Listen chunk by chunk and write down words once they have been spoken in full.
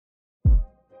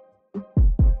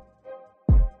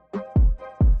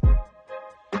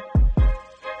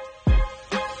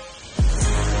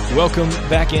Welcome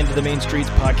back into the Main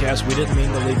Streets podcast. We didn't mean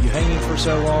to leave you hanging for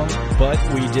so long, but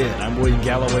we did. I'm William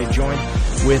Galloway, joined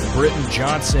with Britton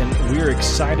Johnson. We're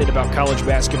excited about college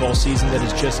basketball season that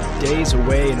is just days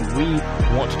away, and we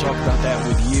want to talk about that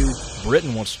with you.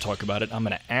 Britton wants to talk about it. I'm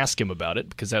going to ask him about it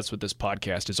because that's what this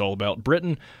podcast is all about.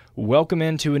 Britton, welcome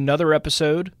into another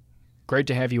episode. Great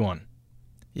to have you on.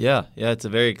 Yeah, it's a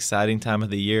very exciting time of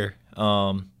the year.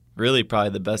 Really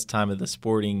probably the best time of the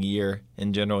sporting year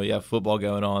in general. You have football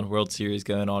going on, World Series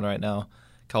going on right now.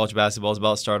 College basketball is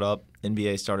about to start up.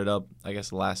 NBA started up, I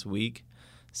guess, last week.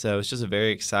 So it's just a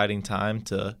very exciting time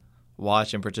to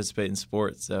watch and participate in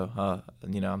sports. So,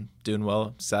 I'm doing well,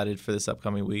 excited for this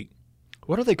upcoming week.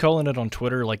 What are they calling it on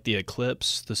Twitter, like the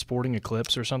eclipse, the sporting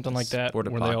eclipse or something like that? Sport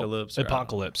apocalypse.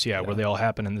 Apocalypse, yeah, where they all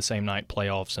happen in the same night,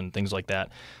 playoffs and things like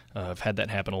that. I've had that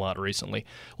happen a lot recently.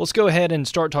 Let's go ahead and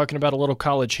start talking about a little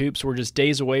college hoops. We're just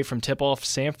days away from tip-off.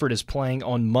 Samford is playing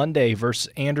on Monday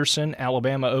versus Anderson.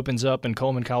 Alabama opens up in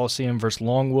Coleman Coliseum versus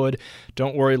Longwood.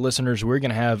 Don't worry, listeners. We're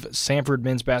going to have Samford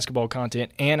men's basketball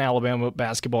content and Alabama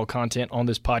basketball content on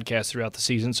this podcast throughout the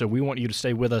season, so we want you to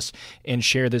stay with us and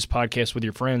share this podcast with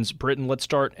your friends. Britton, let's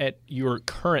start at your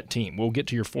current team. We'll get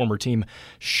to your former team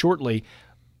shortly.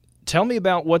 Tell me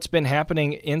about what's been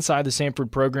happening inside the Samford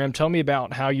program. Tell me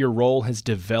about how your role has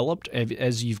developed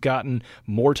as you've gotten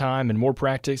more time and more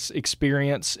practice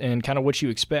experience and kind of what you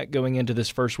expect going into this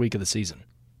first week of the season.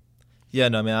 Yeah,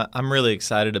 I'm really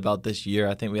excited about this year.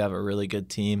 I think we have a really good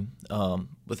team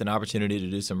with an opportunity to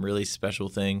do some really special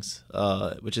things,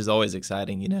 which is always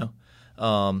exciting,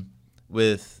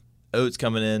 With Oates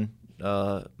coming in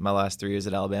my last 3 years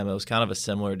at Alabama, it was kind of a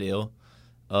similar deal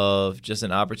of just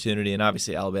an opportunity, and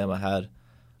obviously Alabama had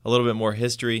a little bit more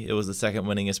history. It was the second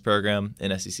winningest program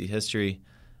in SEC history.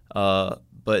 But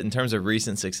in terms of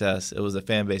recent success, it was a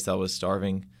fan base that was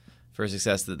starving for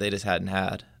success that they just hadn't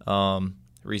had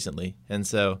recently. And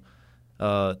so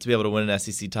to be able to win an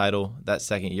SEC title that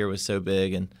second year was so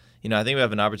big. And, I think we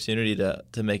have an opportunity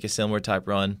to make a similar type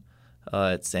run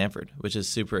at Samford, which is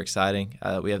super exciting.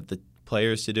 We have the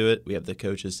players to do it. We have the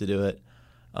coaches to do it.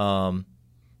 I'm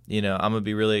going to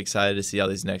be really excited to see how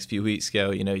these next few weeks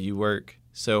go. You work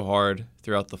so hard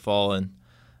throughout the fall and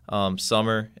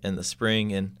summer and the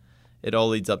spring, and it all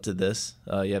leads up to this.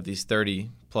 You have these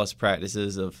 30-plus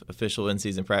practices of official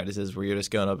in-season practices where you're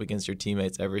just going up against your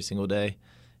teammates every single day,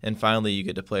 and finally you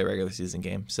get to play a regular season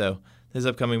game. So this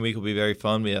upcoming week will be very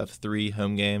fun. We have 3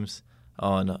 home games,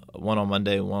 one on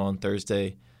Monday, one on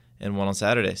Thursday, and one on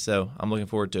Saturday. So I'm looking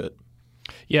forward to it.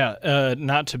 Yeah,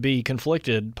 not to be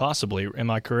conflicted, possibly. Am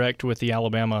I correct with the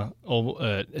Alabama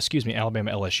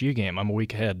LSU game? I'm a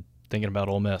week ahead thinking about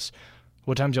Ole Miss.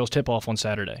 What time's y'all's tip-off on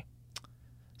Saturday?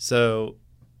 So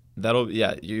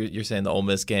you're saying the Ole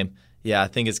Miss game. Yeah, I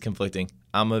think it's conflicting.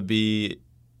 It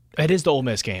is the Ole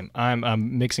Miss game.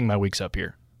 I'm mixing my weeks up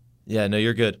here. Yeah, no,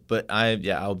 you're good. But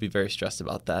I'll be very stressed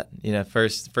about that.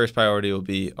 First priority will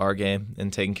be our game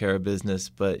and taking care of business,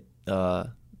 but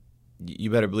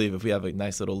you better believe if we have a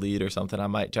nice little lead or something, I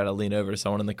might try to lean over to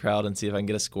someone in the crowd and see if I can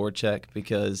get a score check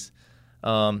because,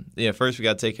 first we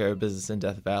got to take care of business in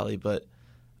Death Valley, but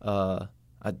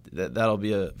that'll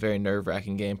be a very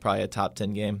nerve-wracking game, probably a top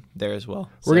 10 game there as well.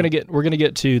 We're gonna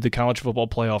get to the college football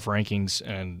playoff rankings,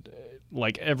 and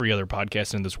like every other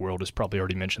podcast in this world has probably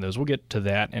already mentioned those. We'll get to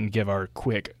that and give our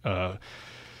quick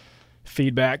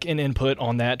feedback and input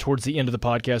on that towards the end of the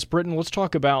podcast. Britton, let's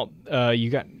talk about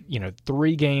you got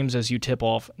 3 games as you tip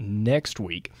off next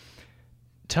week.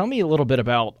 Tell me a little bit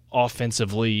about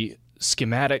offensively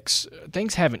schematics.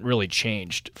 Things haven't really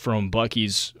changed from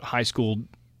Bucky's high school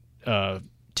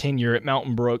tenure at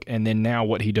Mountain Brook and then now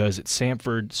what he does at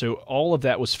Samford. So all of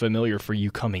that was familiar for you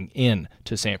coming in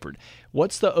to Samford.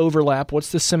 What's the overlap?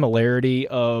 What's the similarity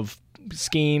of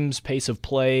schemes, pace of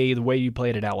play, the way you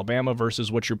played at Alabama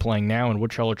versus what you're playing now and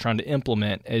what y'all are trying to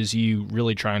implement as you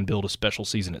really try and build a special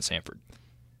season at Samford?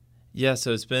 Yeah,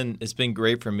 so it's been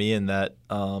great for me in that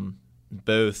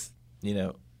both,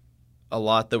 a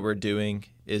lot that we're doing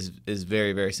is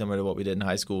very, very similar to what we did in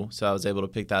high school. So I was able to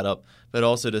pick that up. But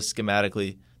also just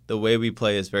schematically, the way we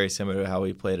play is very similar to how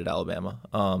we played at Alabama.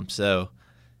 So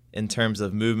in terms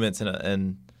of movements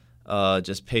and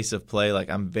just pace of play,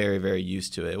 I'm very, very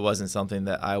used to it. It wasn't something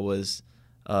that I was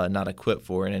not equipped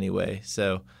for in any way.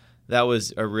 So that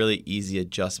was a really easy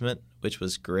adjustment, which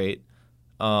was great.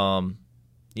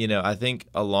 I think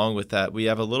along with that, we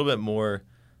have a little bit more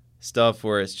stuff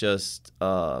where it's just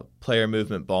player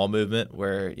movement, ball movement,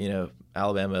 where,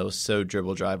 Alabama was so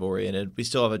dribble drive oriented. We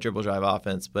still have a dribble drive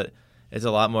offense, but it's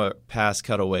a lot more pass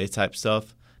cutaway type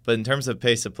stuff. But in terms of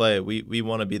pace of play, we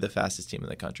want to be the fastest team in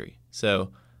the country.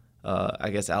 So I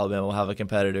guess Alabama will have a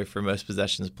competitor for most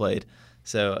possessions played.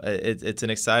 So it's an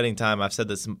exciting time. I've said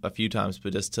this a few times,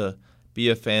 but just to be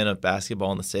a fan of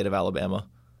basketball in the state of Alabama,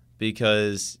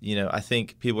 because I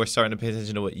think people are starting to pay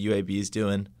attention to what UAB is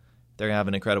doing. They're going to have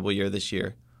an incredible year this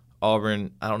year.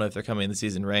 Auburn, I don't know if they're coming in the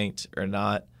season ranked or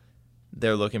not.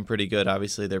 They're looking pretty good.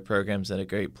 Obviously, their program's in a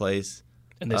great place.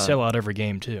 And they sell out every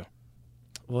game, too.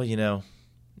 Well,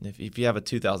 if you have a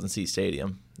 2,000-seat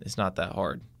stadium, it's not that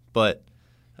hard. But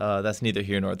that's neither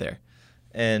here nor there.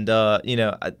 And,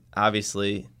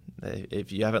 obviously,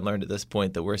 if you haven't learned at this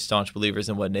point that we're staunch believers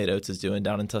in what Nate Oates is doing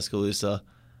down in Tuscaloosa,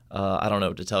 I don't know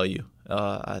what to tell you.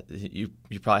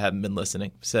 You probably haven't been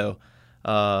listening. So,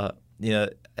 and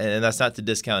that's not to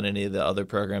discount any of the other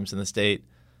programs in the state,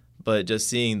 but just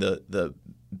seeing the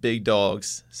big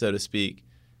dogs, so to speak,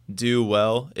 do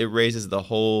well, it raises the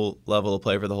whole level of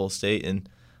play for the whole state. And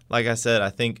like I said, I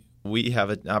think we have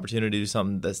an opportunity to do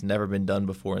something that's never been done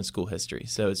before in school history.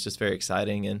 So it's just very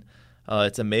exciting. And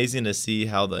it's amazing to see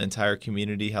how the entire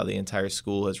community, how the entire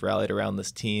school has rallied around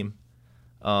this team.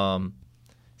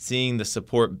 Seeing the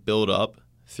support build up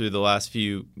through the last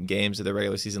few games of the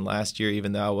regular season last year,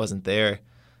 even though I wasn't there,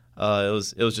 it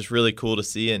was just really cool to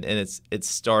see. And it's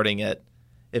starting at,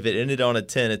 if it ended on a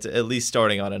 10, it's at least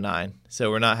starting on a 9.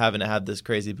 So we're not having to have this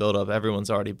crazy build up. Everyone's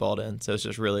already bought in. So it's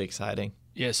just really exciting.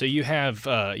 Yeah, so you had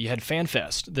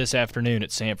FanFest this afternoon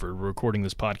at Samford. We're recording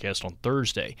this podcast on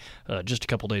Thursday, just a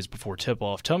couple days before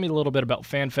tip-off. Tell me a little bit about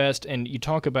FanFest, and you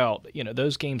talk about,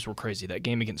 those games were crazy. That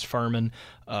game against Furman,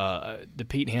 the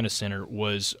Pete Hanna Center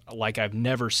was like I've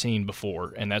never seen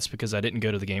before, and that's because I didn't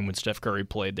go to the game when Steph Curry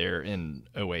played there in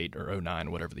 08 or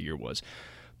 09, whatever the year was.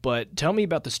 But tell me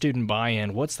about the student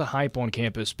buy-in. What's the hype on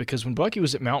campus? Because when Bucky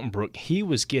was at Mountain Brook, he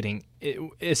was getting,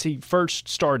 as he first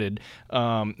started,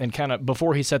 and kind of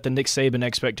before he set the Nick Saban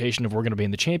expectation of we're going to be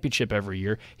in the championship every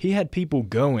year, he had people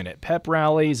going at pep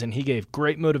rallies, and he gave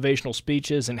great motivational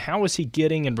speeches. And how is he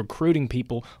getting and recruiting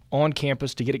people on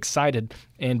campus to get excited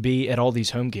and be at all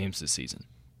these home games this season?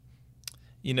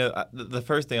 The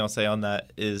first thing I'll say on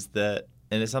that is that,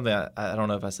 and it's something I don't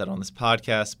know if I said on this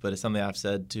podcast, but it's something I've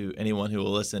said to anyone who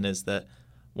will listen, is that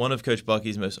one of Coach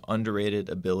Bucky's most underrated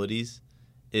abilities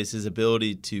is his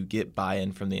ability to get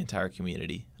buy-in from the entire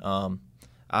community.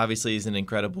 Obviously, he's an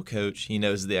incredible coach. He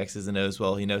knows the X's and O's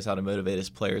well. He knows how to motivate his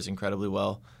players incredibly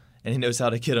well, and he knows how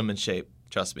to get them in shape,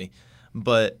 trust me.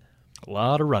 But a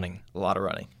lot of running.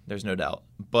 There's no doubt.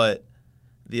 But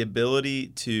the ability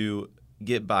to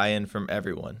get buy-in from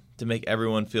everyone, to make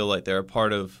everyone feel like they're a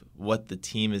part of what the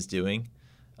team is doing.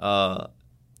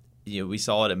 We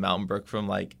saw it at Mountain Brook from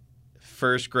like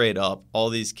first grade up. All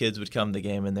these kids would come to the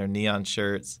game in their neon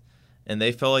shirts, and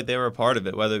they felt like they were a part of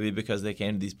it, whether it be because they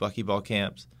came to these Buckyball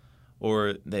camps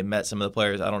or they met some of the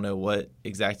players. I don't know what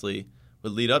exactly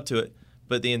would lead up to it,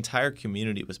 but the entire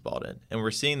community was bought in. And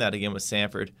we're seeing that again with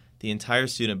Samford. The entire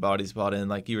student body's bought in.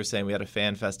 Like you were saying, we had a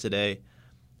fan fest today,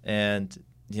 and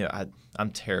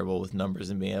I'm terrible with numbers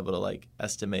and being able to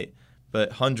estimate,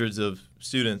 but hundreds of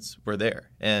students were there.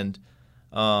 And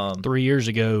 3 years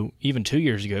ago, even 2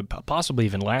 years ago, possibly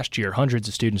even last year, hundreds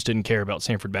of students didn't care about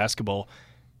Samford basketball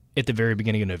at the very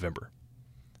beginning of November.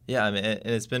 Yeah, and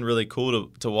it's been really cool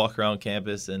to walk around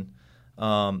campus and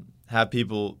have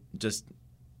people just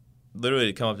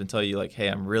literally come up and tell you hey,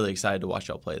 I'm really excited to watch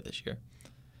y'all play this year.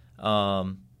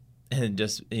 And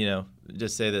just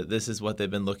say that this is what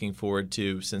they've been looking forward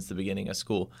to since the beginning of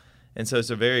school. And so it's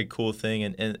a very cool thing.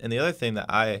 And the other thing that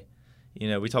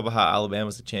we talk about how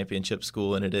Alabama's a championship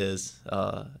school, and it is.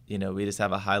 We just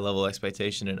have a high-level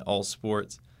expectation in all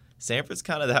sports. Samford's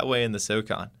kind of that way in the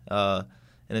SoCon. And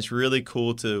it's really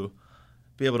cool to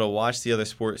be able to watch the other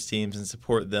sports teams and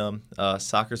support them.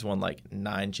 Soccer's won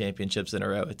 9 championships in a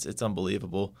row. It's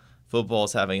unbelievable.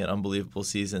 Football's having an unbelievable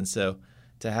season. So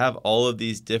to have all of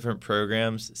these different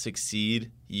programs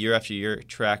succeed year after year,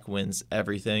 track wins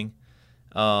everything,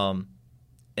 and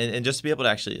just to be able to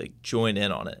actually join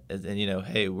in on it, and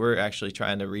hey, we're actually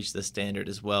trying to reach this standard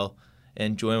as well,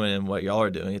 and join in what y'all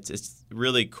are doing. It's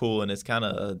really cool, and it's kind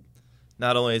of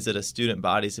not only is it a student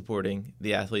body supporting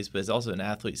the athletes, but it's also an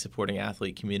athlete supporting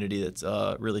athlete community that's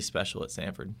really special at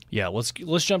Samford. Yeah, let's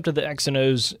jump to the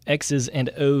X's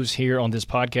and O's here on this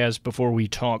podcast before we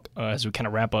talk as we kind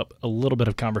of wrap up a little bit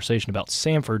of conversation about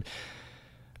Samford.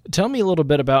 Tell me a little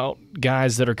bit about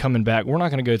guys that are coming back. We're not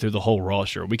going to go through the whole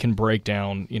roster. We can break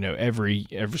down, every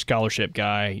scholarship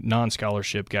guy,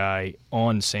 non-scholarship guy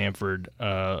on Samford.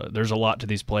 There's a lot to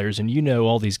these players, and you know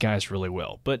all these guys really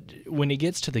well. But when he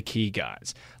gets to the key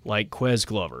guys like Quez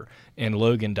Glover and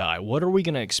Logan Dye, what are we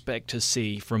going to expect to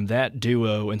see from that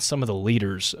duo and some of the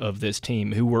leaders of this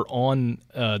team who were on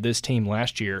this team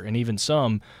last year, and even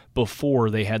some before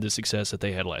they had the success that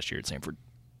they had last year at Samford?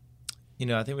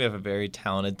 I think we have a very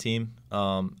talented team.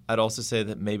 I'd also say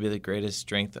that maybe the greatest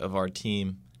strength of our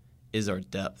team is our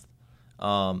depth.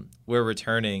 We're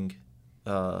returning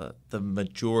the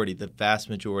vast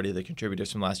majority of the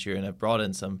contributors from last year, and have brought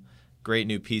in some great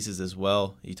new pieces as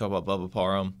well. You talk about Bubba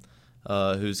Parham,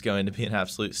 who's going to be an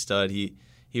absolute stud. He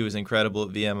was incredible at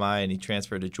VMI, and he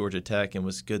transferred to Georgia Tech and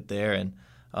was good there, and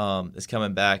is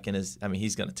coming back and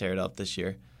he's going to tear it up this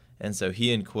year. And so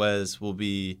he and Quez will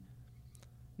be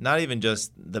not even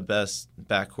just the best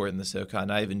backcourt in the SoCon,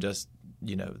 not even just,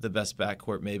 the best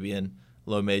backcourt maybe in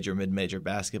low major, mid-major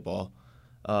basketball.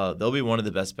 They'll be one of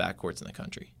the best backcourts in the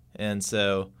country. And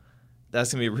so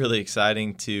that's going to be really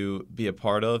exciting to be a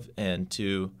part of, and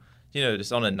to,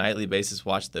 just on a nightly basis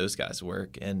watch those guys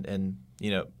work and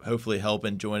hopefully help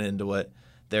and join into what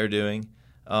they're doing.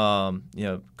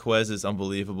 Quez is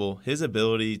unbelievable. His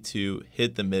ability to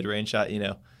hit the mid-range shot,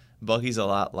 Bucky's a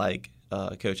lot like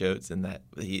Coach Oates in that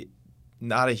he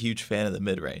not a huge fan of the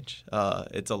mid-range.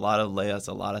 It's a lot of layups,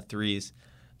 a lot of threes.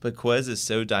 But Quez is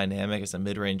so dynamic as a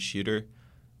mid-range shooter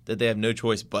that they have no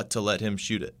choice but to let him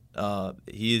shoot it.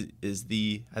 He is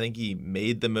I think he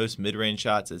made the most mid-range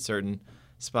shots at certain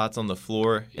spots on the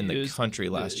floor in the country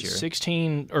last year.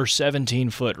 16 or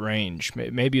 17-foot range.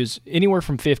 Maybe it was anywhere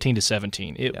from 15 to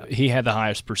 17. He had the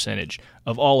highest percentage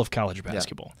of all of college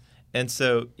basketball. Yeah. And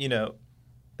so,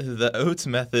 the Oates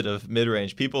method of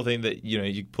mid-range, people think that,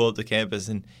 you pull up to campus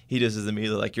and he just is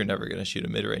immediately like, you're never going to shoot a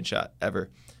mid-range shot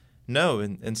ever. No,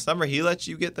 in summer he lets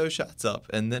you get those shots up,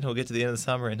 and then he'll get to the end of the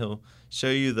summer and he'll show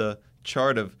you the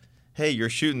chart of, hey, you're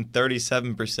shooting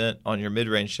 37% on your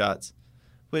mid-range shots,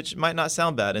 which might not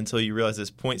sound bad until you realize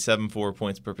it's 0.74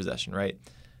 points per possession, right?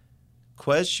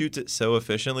 Quez shoots it so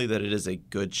efficiently that it is a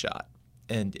good shot,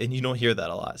 and you don't hear that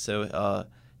a lot. So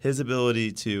his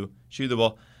ability to shoot the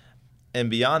ball. And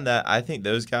beyond that, I think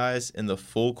those guys in the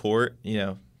full court,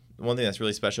 one thing that's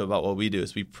really special about what we do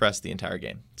is we press the entire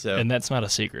game. So, and that's not a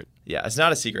secret. Yeah, it's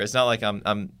not a secret. It's not like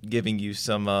I'm giving you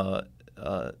some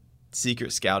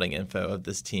secret scouting info of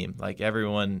this team. Like,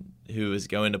 everyone who is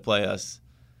going to play us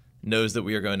knows that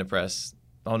we are going to press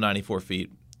all 94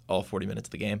 feet, all 40 minutes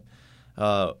of the game.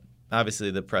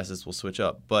 Obviously, the presses will switch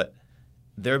up, but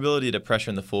their ability to pressure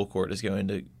in the full court is going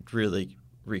to really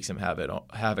wreak some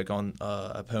havoc on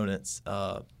opponents.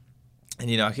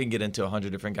 And, I can get into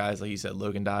 100 different guys. Like you said,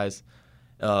 Logan Dye's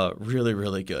really,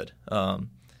 really good. And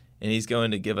he's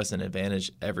going to give us an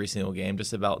advantage every single game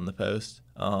just about in the post.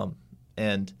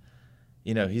 And,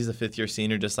 he's a fifth-year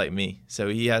senior just like me. So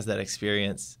he has that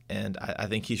experience, and I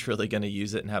think he's really going to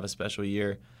use it and have a special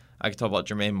year. I could talk about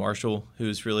Jermaine Marshall,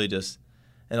 who's really just,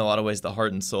 in a lot of ways, the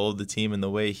heart and soul of the team, and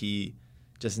the way he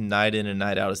just night in and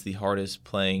night out is the hardest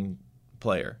playing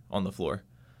player on the floor.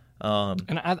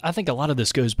 And I think a lot of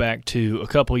this goes back to a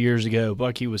couple years ago.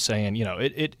 Bucky was saying,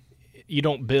 you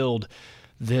don't build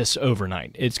this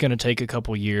overnight. It's going to take a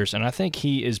couple years, and I think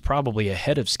he is probably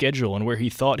ahead of schedule and where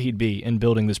he thought he'd be in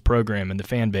building this program and the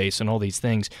fan base and all these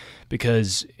things,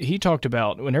 because he talked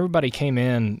about when everybody came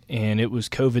in and it was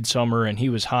COVID summer and he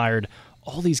was hired,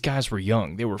 all these guys were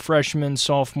young. They were freshmen,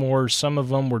 sophomores. Some of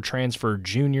them were transferred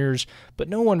juniors, but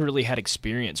no one really had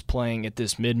experience playing at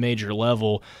this mid-major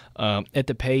level at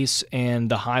the pace and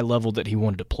the high level that he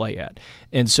wanted to play at.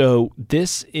 And so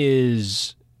this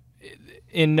is,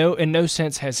 in no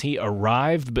sense has he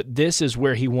arrived, but this is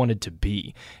where he wanted to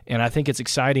be. And I think it's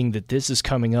exciting that this is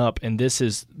coming up, and this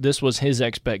was his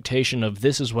expectation of,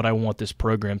 this is what I want this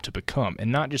program to become,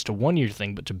 and not just a one-year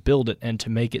thing, but to build it and to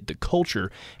make it the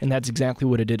culture. And that's exactly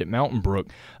what it did at Mountain Brook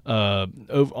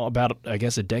about, I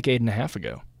guess, a decade and a half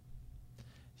ago.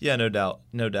 Yeah, no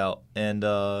doubt. And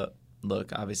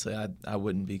look, obviously, I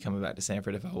wouldn't be coming back to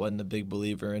Samford if I wasn't a big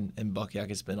believer in Bucky. I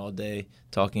could spend all day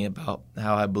talking about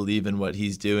how I believe in what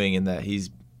he's doing, and that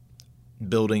he's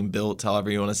built,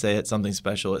 however you want to say it, something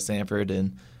special at Samford.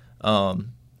 And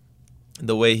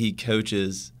the way he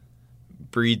coaches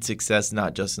breeds success,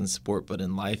 not just in sport but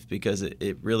in life, because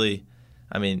it really,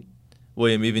 I mean,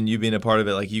 William, even you being a part of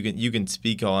it, like you can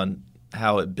speak on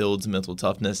how it builds mental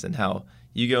toughness, and how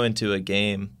you go into a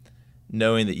game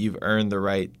knowing that you've earned the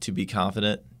right to be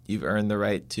confident. You've earned the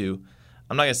right to,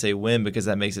 I'm not going to say win, because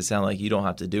that makes it sound like you don't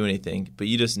have to do anything, but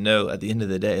you just know at the end of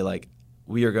the day, like,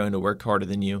 we are going to work harder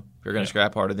than you. We're going to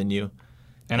scrap harder than you.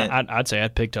 And I'd say I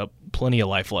picked up plenty of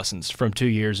life lessons from 2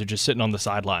 years of just sitting on the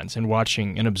sidelines and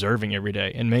watching and observing every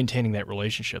day and maintaining that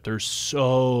relationship. There's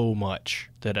so much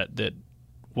that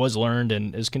was learned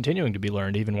and is continuing to be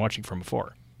learned, even watching from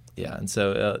afar. Yeah, and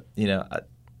so,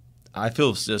 I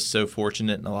feel just so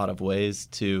fortunate in a lot of ways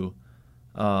to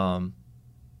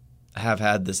have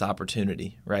had this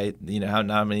opportunity, right? How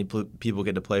not many people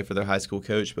get to play for their high school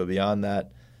coach, but beyond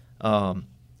that,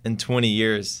 in 20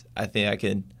 years, I think I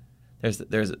can –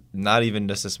 there's not even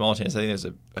just a small chance. I think there's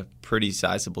a pretty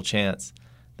sizable chance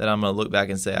that I'm going to look back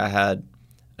and say I had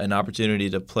an opportunity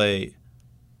to play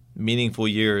meaningful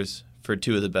years for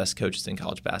two of the best coaches in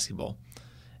college basketball.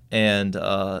 And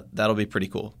that'll be pretty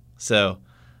cool. So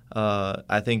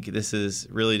I think this is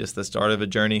really just the start of a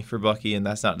journey for Bucky, and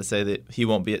that's not to say that he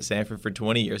won't be at Samford for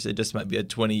 20 years. It just might be a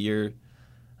 20-year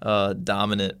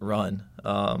dominant run.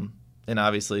 And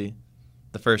obviously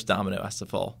the first domino has to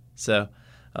fall. So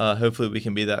hopefully we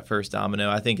can be that first domino.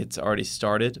 I think it's already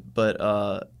started, but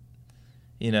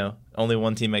only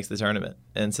one team makes the tournament.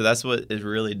 And so that's what is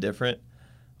really different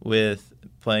with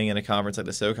playing in a conference like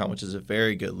the SoCon, which is a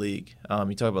very good league.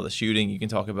 You talk about the shooting, you can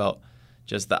talk about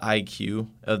just the IQ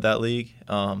of that league.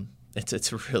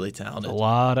 It's really talented. A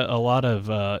lot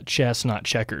of chess, not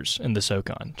checkers in the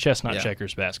SoCon. Chess, not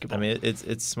checkers basketball. I mean,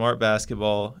 it's smart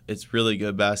basketball. It's really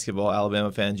good basketball.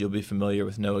 Alabama fans, you'll be familiar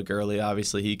with Noah Gurley.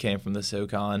 Obviously, he came from the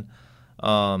SoCon.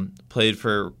 Played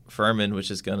for Furman, which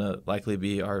is going to likely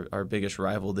be our biggest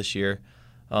rival this year.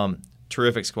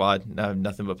 Terrific squad. I have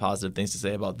nothing but positive things to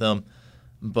say about them.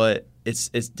 But it's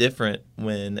different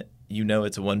when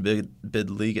it's a one bid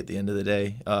league at the end of the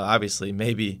day. Obviously,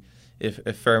 maybe if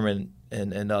Furman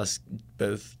and us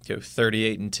both go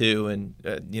 38-2 and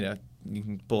you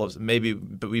can pull up maybe,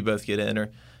 but we both get in,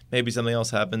 or maybe something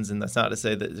else happens, and that's not to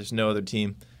say that there's no other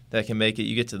team that can make it.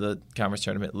 You get to the conference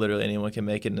tournament, literally anyone can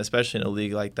make it, and especially in a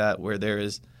league like that where there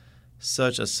is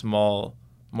such a small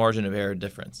margin of error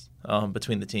difference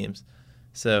between the teams.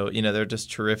 So, they're just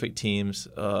terrific teams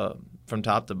from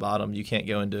top to bottom. You can't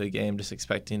go into a game just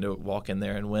expecting to walk in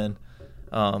there and win.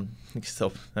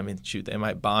 So, they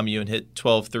might bomb you and hit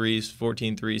 12 threes,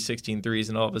 14 threes, 16 threes,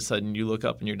 and all of a sudden you look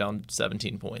up and you're down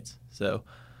 17 points. So,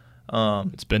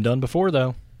 it's been done before,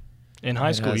 though. In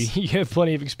high school, you have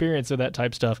plenty of experience of that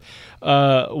type stuff.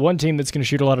 One team that's going to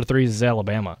shoot a lot of threes is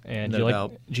Alabama. And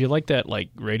do you like that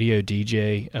radio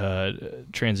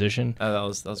DJ transition? That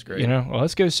was great.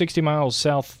 Let's go 60 miles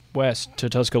southwest to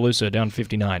Tuscaloosa down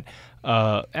 59.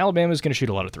 Alabama's going to shoot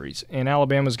a lot of threes, and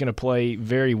Alabama's going to play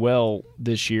very well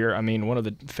this year. I mean, one of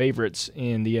the favorites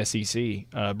in the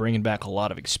SEC, bringing back a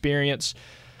lot of experience,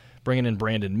 bringing in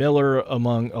Brandon Miller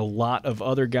among a lot of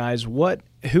other guys.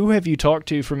 Who have you talked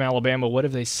to from Alabama? What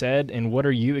have they said, and what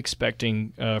are you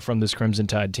expecting from this Crimson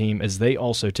Tide team as they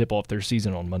also tip off their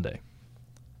season on Monday?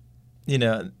 I'm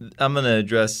going to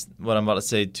address what I'm about to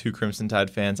say to Crimson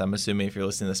Tide fans. I'm assuming if you're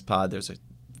listening to this pod, there's a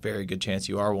very good chance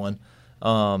you are one.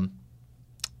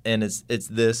 And it's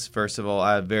this, first of all,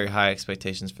 I have very high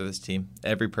expectations for this team.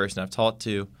 Every person I've talked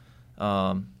to,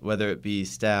 whether it be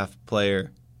staff,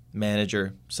 player,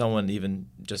 manager, someone even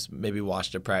just maybe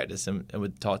watched a practice and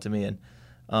would talk to me, and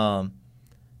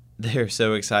they're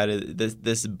so excited.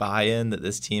 This buy-in that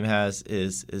this team has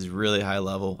is really high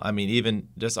level. I mean, even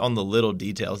just on the little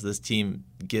details, this team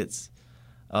gets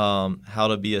how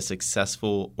to be a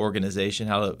successful organization,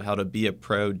 how to be a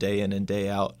pro day in and day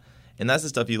out. And that's the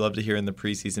stuff you love to hear in the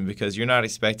preseason, because you're not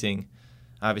expecting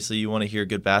 – obviously you want to hear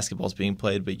good basketballs being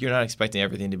played, but you're not expecting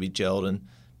everything to be gelled and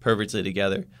perfectly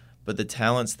together. But the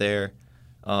talent's there.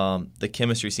 The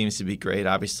chemistry seems to be great.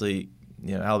 Obviously,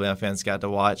 Alabama fans got to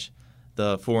watch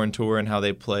the foreign tour and how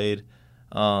they played.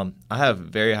 I have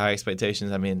very high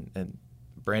expectations. I mean, and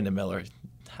Brandon Miller,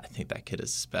 I think that kid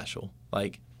is special.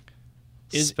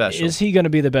 Special. Is he going to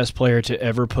be the best player to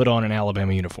ever put on an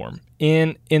Alabama uniform?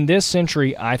 In this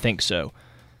century, I think so.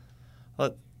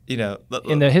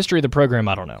 In the history of the program,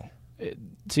 I don't know.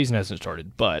 Season hasn't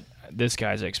started, but this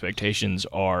guy's expectations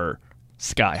are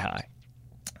sky high.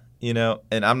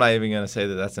 And I'm not even going to say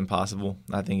that that's impossible.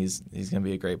 I think he's going to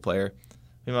be a great player.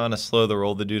 We might want to slow the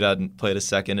roll. The dude hadn't played a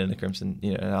second in a Crimson,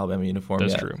 an Alabama uniform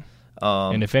That's yet. true.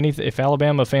 And if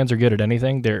Alabama fans are good at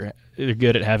anything, they're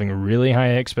good at having really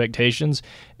high expectations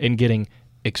and getting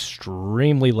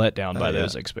extremely let down by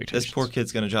those expectations. This poor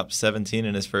kid's going to drop 17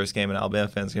 in his first game, and Alabama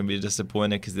fans are going to be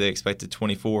disappointed because they expected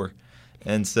 24.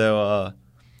 And so,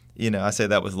 I say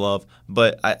that with love.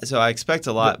 But I expect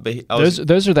a lot. But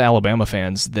those are the Alabama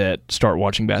fans that start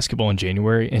watching basketball in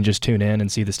January and just tune in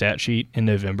and see the stat sheet in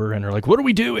November and are like, "What are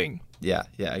we doing?" Yeah,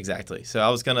 exactly. So I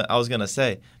was gonna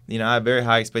say, I have very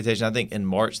high expectations. I think in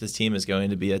March this team is going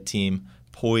to be a team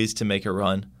poised to make a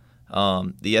run.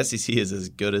 The SEC is as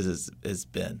good as it's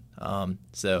been.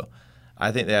 So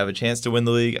I think they have a chance to win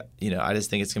the league. I just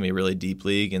think it's going to be a really deep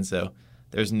league, and so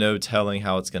there's no telling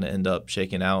how it's going to end up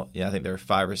shaking out. I think there are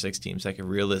 5 or 6 teams that could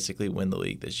realistically win the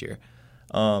league this year.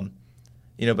 But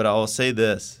I will say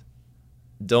this.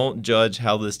 Don't judge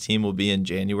how this team will be in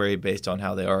January based on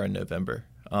how they are in November.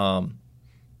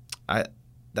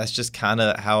 That's just kind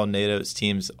of how NATO's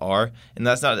teams are. And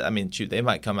that's not, they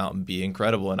might come out and be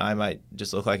incredible, and I might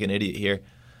just look like an idiot here.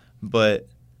 But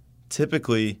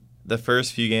typically, the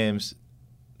first few games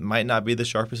might not be the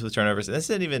sharpest with turnovers. And this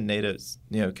isn't even NATO's,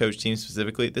 coach team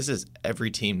specifically. This is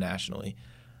every team nationally.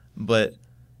 But,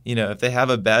 if they have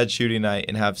a bad shooting night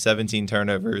and have 17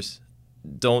 turnovers,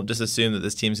 don't just assume that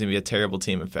this team's going to be a terrible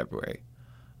team in February.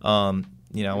 I want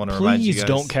to remind you guys. Please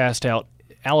don't cast out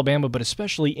Alabama, but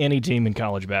especially any team in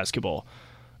college basketball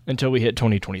until we hit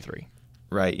 2023.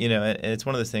 Right. And it's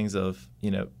one of those things of,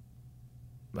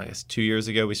 I guess 2 years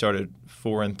ago we started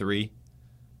 4-3.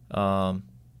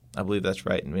 I believe that's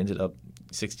right, and we ended up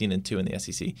 16-2 in the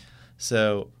SEC.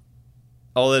 So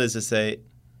all that is to say,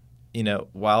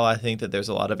 while I think that there's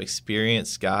a lot of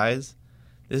experienced guys,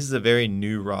 this is a very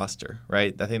new roster,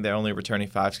 right? I think they're only returning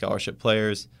 5 scholarship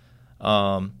players.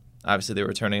 Obviously, they're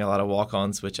returning a lot of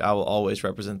walk-ons, which I will always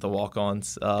represent the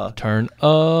walk-ons. Turn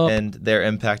up. And their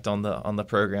impact on the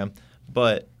program.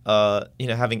 But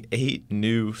having 8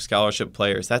 new scholarship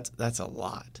players, that's a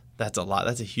lot. That's a lot.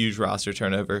 That's a huge roster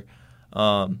turnover.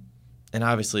 And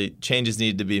obviously, changes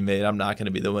need to be made. I'm not going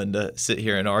to be the one to sit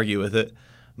here and argue with it.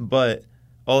 But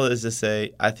all it is to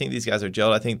say, I think these guys are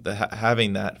gelled. I think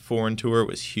having that foreign tour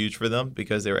was huge for them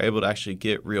because they were able to actually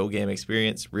get real game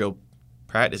experience, real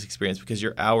practice experience, because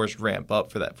your hours ramp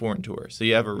up for that foreign tour. So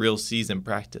you have a real season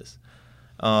practice.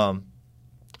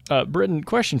 Britton,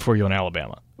 question for you on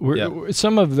Alabama.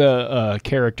 Some of the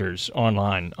characters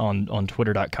online on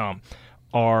Twitter.com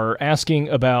are asking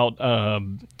about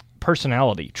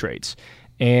personality traits.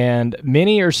 And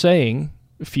many are saying,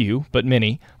 few, but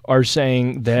many, are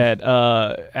saying that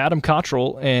Adam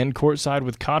Cottrell and Courtside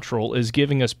with Cottrell is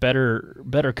giving us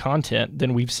better content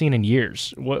than we've seen in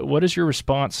years. What is your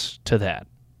response to that?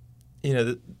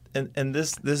 And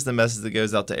this is the message that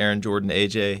goes out to Aaron Jordan,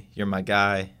 AJ. You're my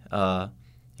guy.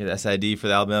 You're the SID for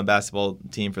the Alabama basketball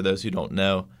team. For those who don't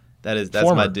know, that's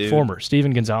my dude. Former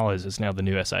Steven Gonzalez is now the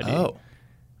new SID. Oh,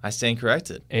 I stand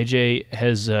corrected. AJ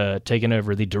has taken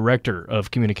over the director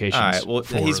of communications. All right.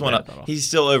 Well, he's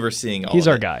still overseeing all. He's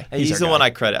of our it. guy. He's the one I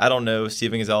credit. I don't know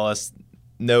Steven Gonzalez.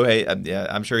 No hate.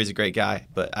 I'm sure he's a great guy,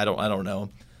 but I don't know him.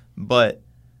 But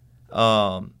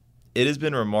it has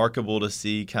been remarkable to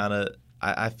see kind of.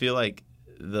 I feel like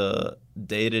the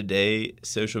day-to-day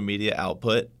social media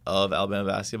output of Alabama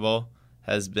basketball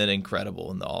has been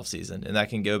incredible in the offseason. And that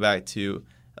can go back to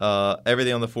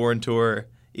everything on the foreign tour,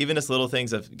 even just little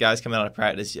things of guys coming out of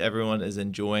practice. Everyone is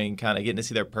enjoying kind of getting to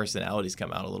see their personalities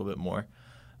come out a little bit more.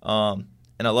 And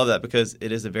I love that because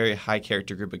it is a very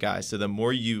high-character group of guys. So the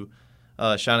more you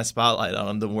shine a spotlight on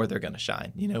them, the more they're going to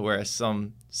shine. Whereas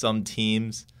some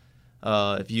teams,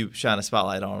 if you shine a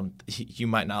spotlight on them, you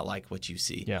might not like what you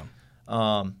see. Yeah.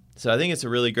 So I think it's a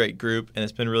really great group, and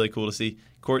it's been really cool to see.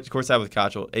 Courtside with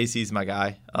Cottrell, AC's my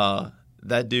guy.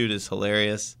 That dude is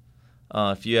hilarious.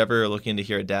 If you ever are looking to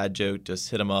hear a dad joke,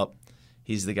 just hit him up.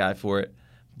 He's the guy for it.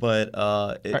 But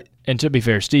and to be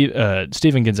fair,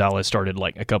 Steven Gonzalez started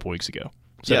like a couple weeks ago.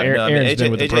 So Aaron's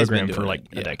been with the program for like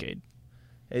a decade.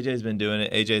 AJ's been doing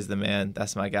it. AJ's the man.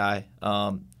 That's my guy.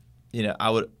 I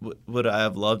would I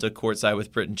have loved a courtside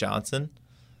with Britton Johnson?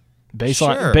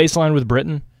 Baseline with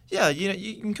Britton? Yeah,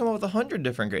 you can come up with 100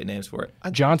 different great names for it.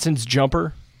 Johnson's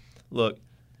jumper? Look,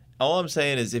 all I'm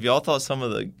saying is if y'all thought some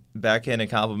of the backhanded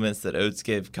compliments that Oates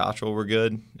gave Cottrell were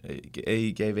good,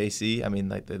 he gave AC,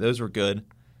 those were good.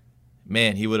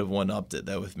 Man, he would have one-upped it,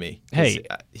 though, with me. Hey.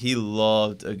 He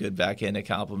loved a good backhanded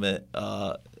compliment.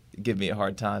 Give me a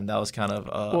hard time. That was kind of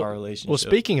our relationship. Well,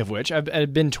 speaking of which,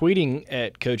 I've been tweeting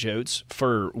at Coach Oates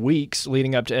for weeks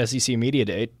leading up to SEC Media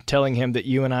Day, telling him that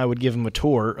you and I would give him a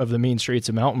tour of the mean streets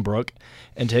of Mountain Brook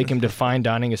and take him to fine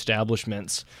dining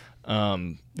establishments.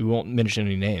 We won't mention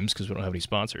any names because we don't have any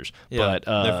sponsors. Yeah, but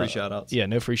no free shout-outs. Yeah,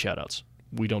 no free shout-outs.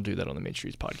 We don't do that on the Main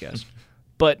Streets podcast.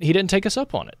 But he didn't take us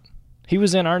up on it. He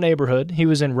was in our neighborhood. He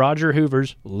was in Roger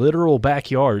Hoover's literal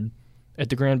backyard at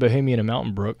the Grand Bohemian in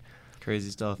Mountain Brook.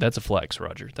 Crazy stuff. That's a flex,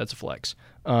 Roger. That's a flex.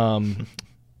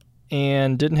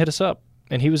 and didn't hit us up,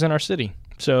 and he was in our city.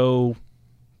 So,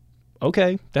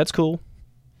 okay, that's cool.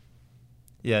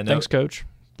 Yeah, no. Thanks, Coach.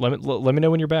 Let me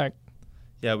know when you're back.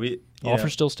 Yeah, offer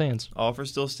still stands. Offer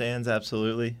still stands,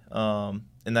 absolutely. And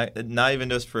that not even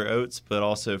just for Oates, but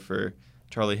also for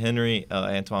Charlie Henry,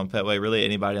 Antoine Petway, really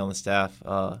anybody on the staff.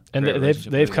 And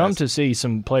they've come to see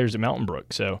some players at Mountain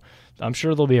Brook, so I'm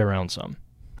sure they'll be around some.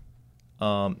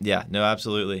 Yeah, no,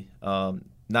 absolutely.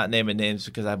 Not naming names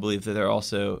because I believe that there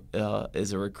also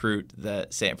is a recruit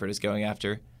that Samford is going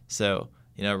after. So,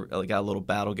 got a little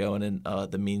battle going in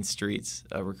the mean streets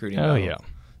recruiting battle. Yeah.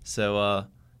 So,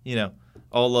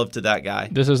 all love to that guy.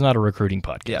 This is not a recruiting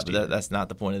podcast. Yeah, but that's not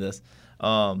the point of this.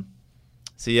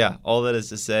 So, yeah, all that is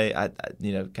to say, I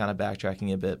kind of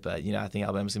backtracking a bit, but, I think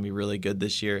Alabama's going to be really good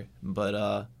this year.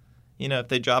 But, if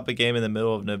they drop a game in the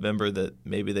middle of November that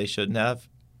maybe they shouldn't have,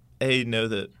 know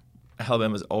that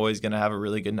Alabama's always going to have a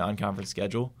really good non-conference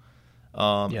schedule.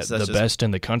 So the best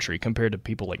in the country compared to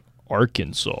people like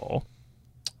Arkansas.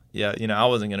 Yeah, I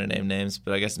wasn't going to name names,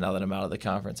 but I guess now that I'm out of the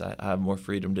conference, I have more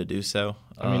freedom to do so.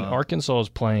 I mean, Arkansas is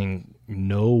playing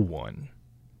no one.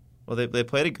 Well, they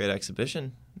played a great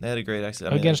exhibition. They had a great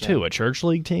exhibition. Against who? A church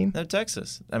league team? No,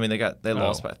 Texas. I mean, they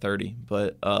lost by 30,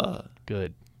 but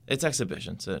good. It's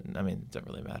exhibition, so I mean, it doesn't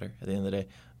really matter at the end of the day.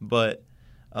 But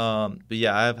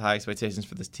yeah, I have high expectations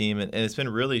for this team, and it's been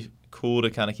really cool to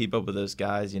kind of keep up with those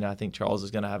guys. I think Charles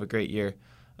is going to have a great year.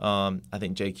 I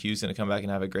think JQ's going to come back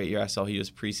and have a great year. I saw he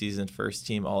was preseason first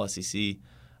team All SEC.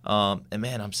 And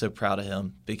man, I'm so proud of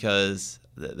him because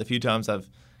the few times I've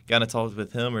gotten to talk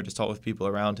with him or just talk with people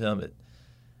around him,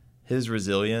 his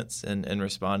resilience and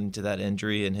responding to that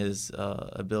injury and his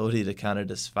ability to kind of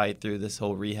just fight through this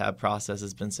whole rehab process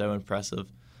has been so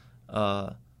impressive.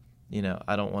 I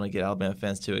don't want to get Alabama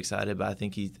fans too excited, but I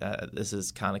think this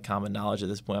is kind of common knowledge at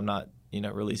this point. I'm not,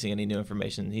 releasing any new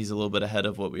information. He's a little bit ahead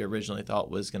of what we originally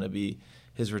thought was going to be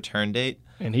his return date.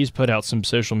 And he's put out some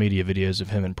social media videos of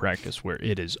him in practice where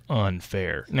it is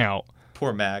unfair. Now,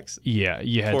 poor Max. Yeah,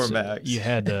 Max. You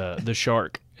had the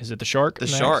shark. Is it the shark? The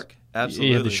Max? Shark,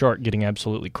 absolutely. Yeah, the shark getting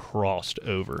absolutely crossed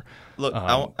over. Look,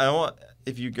 I want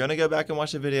if you're going to go back and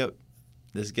watch the video,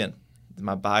 this again,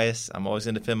 my bias, I'm always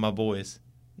going to defend my boys.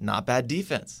 Not bad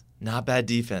defense. There's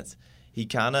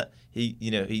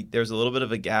a little bit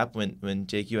of a gap when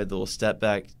JQ had the little step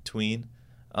back tween.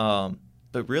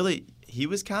 But really, he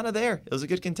was kind of there. It was a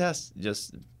good contest.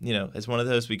 Just, it's one of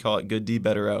those, we call it good D,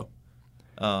 better O.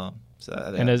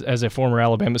 And as a former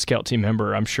Alabama scout team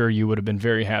member, I'm sure you would have been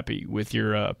very happy with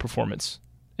your performance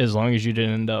as long as you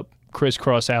didn't end up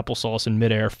crisscross applesauce in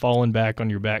midair, falling back on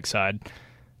your backside,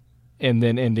 and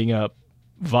then ending up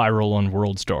viral on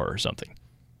World Star or something.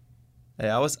 Hey,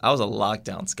 I was a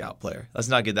lockdown scout player. Let's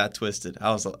not get that twisted.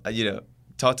 I was,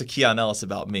 talk to Keon Ellis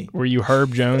about me. Were you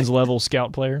Herb Jones level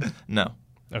scout player? No.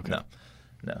 Okay.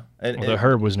 No. Although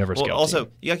Herb was never a scout also,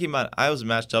 team. You got to keep in mind, I was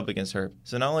matched up against Herb.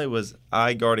 So not only was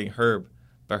I guarding Herb,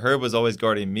 but Herb was always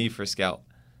guarding me for scout.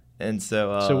 And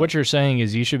so So what you're saying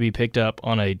is you should be picked up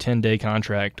on a 10-day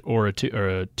contract or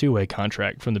a two-way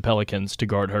contract from the Pelicans to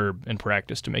guard Herb in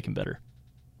practice to make him better.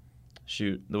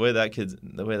 Shoot, the way that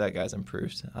guy's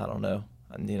improved, I don't know.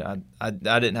 I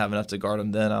didn't have enough to guard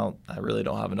him then. I really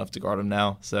don't have enough to guard him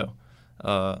now. So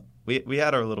we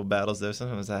had our little battles there.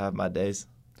 Sometimes I have my days.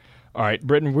 All right,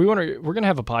 Britton, we're going to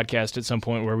have a podcast at some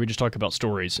point where we just talk about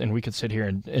stories, and we could sit here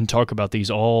and talk about these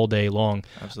all day long.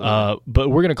 Absolutely. But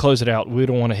we're going to close it out. We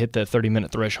don't want to hit that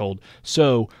 30-minute threshold.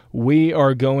 So we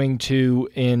are going to,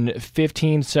 in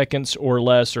 15 seconds or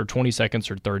less, or 20 seconds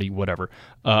or 30, whatever,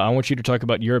 I want you to talk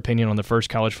about your opinion on the first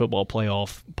college football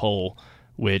playoff poll,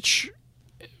 which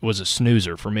was a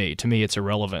snoozer for me. To me, it's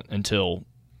irrelevant until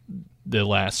the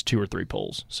last 2 or 3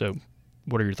 polls. So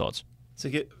what are your thoughts? So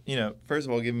first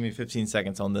of all, giving me 15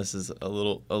 seconds on this is a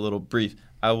little brief.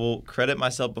 I will credit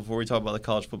myself before we talk about the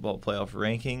college football playoff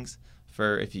rankings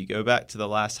for, if you go back to the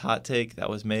last hot take that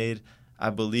was made,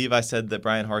 I believe I said that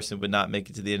Brian Harsin would not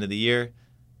make it to the end of the year.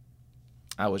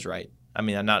 I was right. I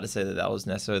mean, not to say that was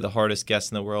necessarily the hardest guess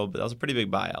in the world, but that was a pretty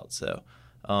big buyout. So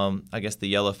I guess the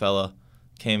yellow fella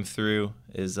came through,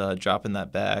 is dropping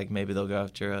that bag. Maybe they'll go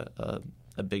after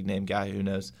a big name guy. Who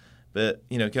knows? But,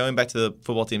 going back to the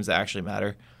football teams that actually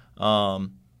matter, I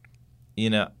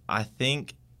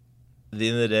think at the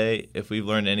end of the day, if we've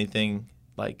learned anything,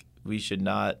 we should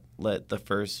not let the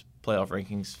first playoff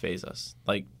rankings phase us.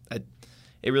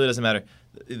 It really doesn't matter.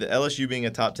 The LSU being a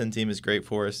top 10 team is great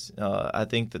for us. I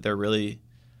think that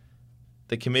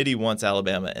the committee wants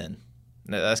Alabama in.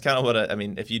 That's kind of what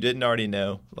if you didn't already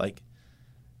know,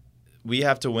 we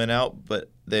have to win out,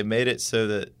 but they made it so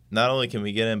that not only can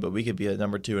we get in, but we could be a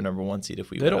number 2 or number 1 seed if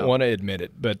we win. They don't want to admit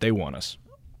it, but they want us.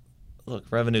 look,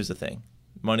 revenue's a thing.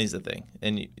 Money's a thing.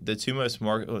 And the two most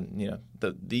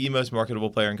the most marketable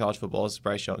player in college football is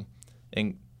Bryce Young.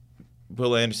 And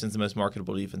Will Anderson's the most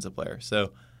marketable defensive player.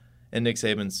 So, and Nick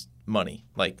Saban's money.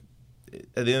 Like,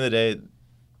 at the end of the day,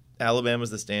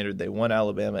 Alabama's the standard. They want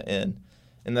Alabama in.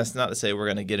 And that's not to say we're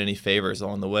going to get any favors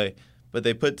along the way. But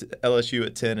they put LSU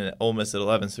at 10 and Ole Miss at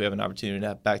 11, so we have an opportunity to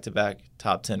have back-to-back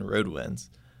top 10 road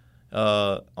wins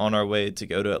on our way to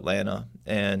go to Atlanta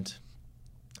and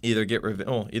either get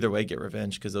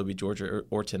revenge because it'll be Georgia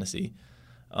or Tennessee.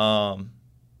 And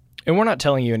we're not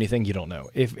telling you anything you don't know.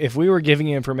 If we were giving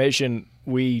you information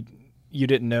you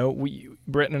didn't know,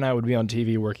 Britton and I would be on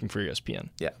TV working for ESPN.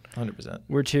 Yeah, 100%.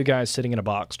 We're two guys sitting in a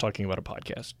box talking about a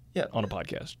podcast. Yeah, on a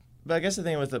podcast. But I guess the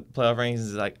thing with the playoff rankings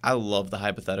is like I love the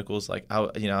hypotheticals. Like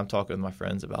I'm talking with my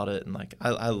friends about it, and like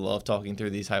I love talking through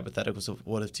these hypotheticals of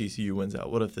what if TCU wins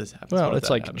out, what if this happens. Well,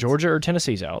 it's like happens? Georgia or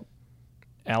Tennessee's out.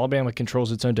 Alabama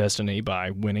controls its own destiny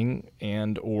by winning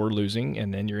and or losing,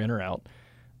 and then you're in or out.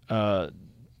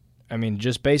 I mean,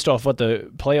 just based off what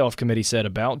the playoff committee said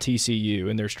about TCU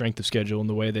and their strength of schedule and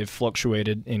the way they've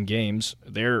fluctuated in games,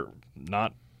 they're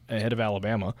not ahead of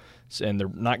Alabama, and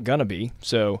they're not gonna be.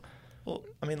 So. Well,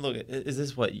 I mean, look, is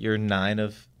this year 9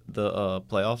 of the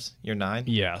playoffs? Year 9?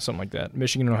 Yeah, something like that.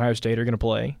 Michigan and Ohio State are going to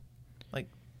play. Like,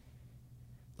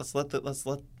 let's let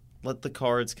the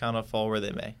cards kind of fall where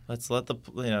they may. Let's let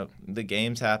the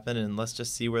games happen, and let's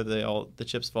just see where the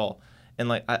chips fall. And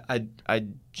like, I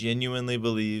genuinely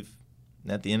believe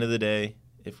at the end of the day,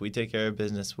 if we take care of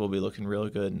business, we'll be looking real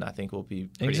good, and I think we'll be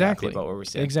pretty happy about where we're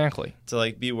standing. Exactly. To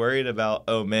like be worried about,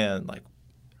 oh man, like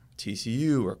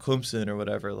TCU or Clemson or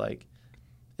whatever, like.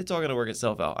 It's all going to work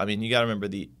itself out. I mean, you got to remember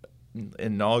the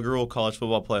inaugural college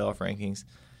football playoff rankings.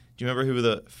 Do you remember who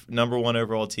the number 1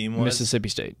 overall team was? Mississippi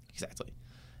State. Exactly.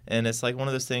 And it's like one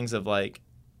of those things of like,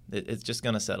 it's just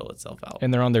going to settle itself out.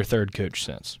 And they're on their 3rd coach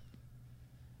since.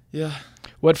 Yeah.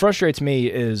 What frustrates me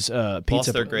is pizza.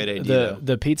 Lost their great AD,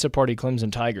 the Pizza Party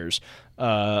Clemson Tigers.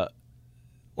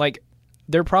 Like,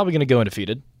 they're probably going to go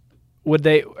undefeated.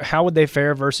 How would they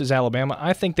fare versus Alabama?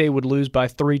 I think they would lose by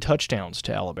 3 touchdowns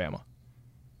to Alabama.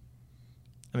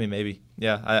 I mean, maybe.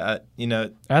 Yeah.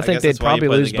 I think they'd probably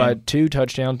lose by 2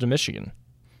 touchdowns to Michigan.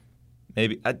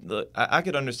 Maybe. I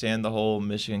could understand the whole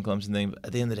Michigan-Clemson thing, but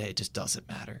at the end of the day, it just doesn't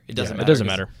matter. It doesn't matter. It doesn't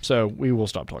matter. So we will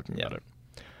stop talking about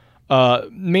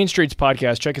it. Mean Streets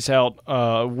Podcast. Check us out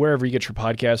wherever you get your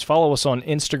podcasts. Follow us on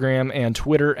Instagram and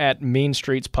Twitter at Mean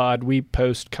Streets Pod. We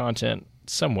post content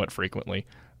somewhat frequently.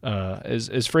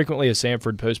 As frequently as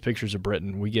Samford posts pictures of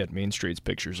Britton, we get Mean Streets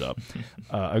pictures up.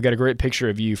 I've got a great picture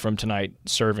of you from tonight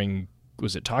serving,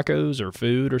 was it tacos or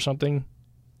food or something?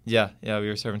 Yeah, we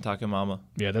were serving Taco Mama.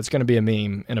 Yeah, that's going to be a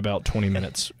meme in about 20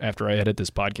 minutes after I edit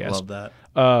this podcast. Love that.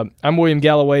 I'm William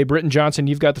Galloway. Britton Johnson,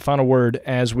 you've got the final word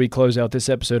as we close out this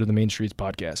episode of the Mean Streets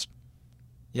Podcast.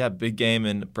 Yeah, big game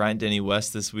in Bryant-Denny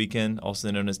West this weekend,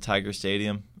 also known as Tiger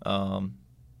Stadium.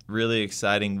 Really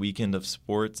exciting weekend of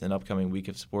sports and upcoming week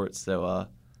of sports. So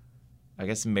I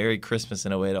guess Merry Christmas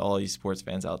in a way to all you sports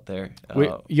fans out there.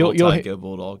 Roll Tide, go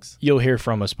Bulldogs. You'll hear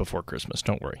from us before Christmas.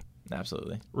 Don't worry.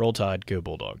 Absolutely. Roll Tide, go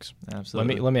Bulldogs.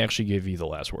 Absolutely. Let me actually give you the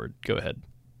last word. Go ahead.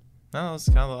 No, it's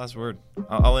kind of the last word.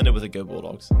 I'll end it with a go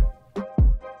Bulldogs.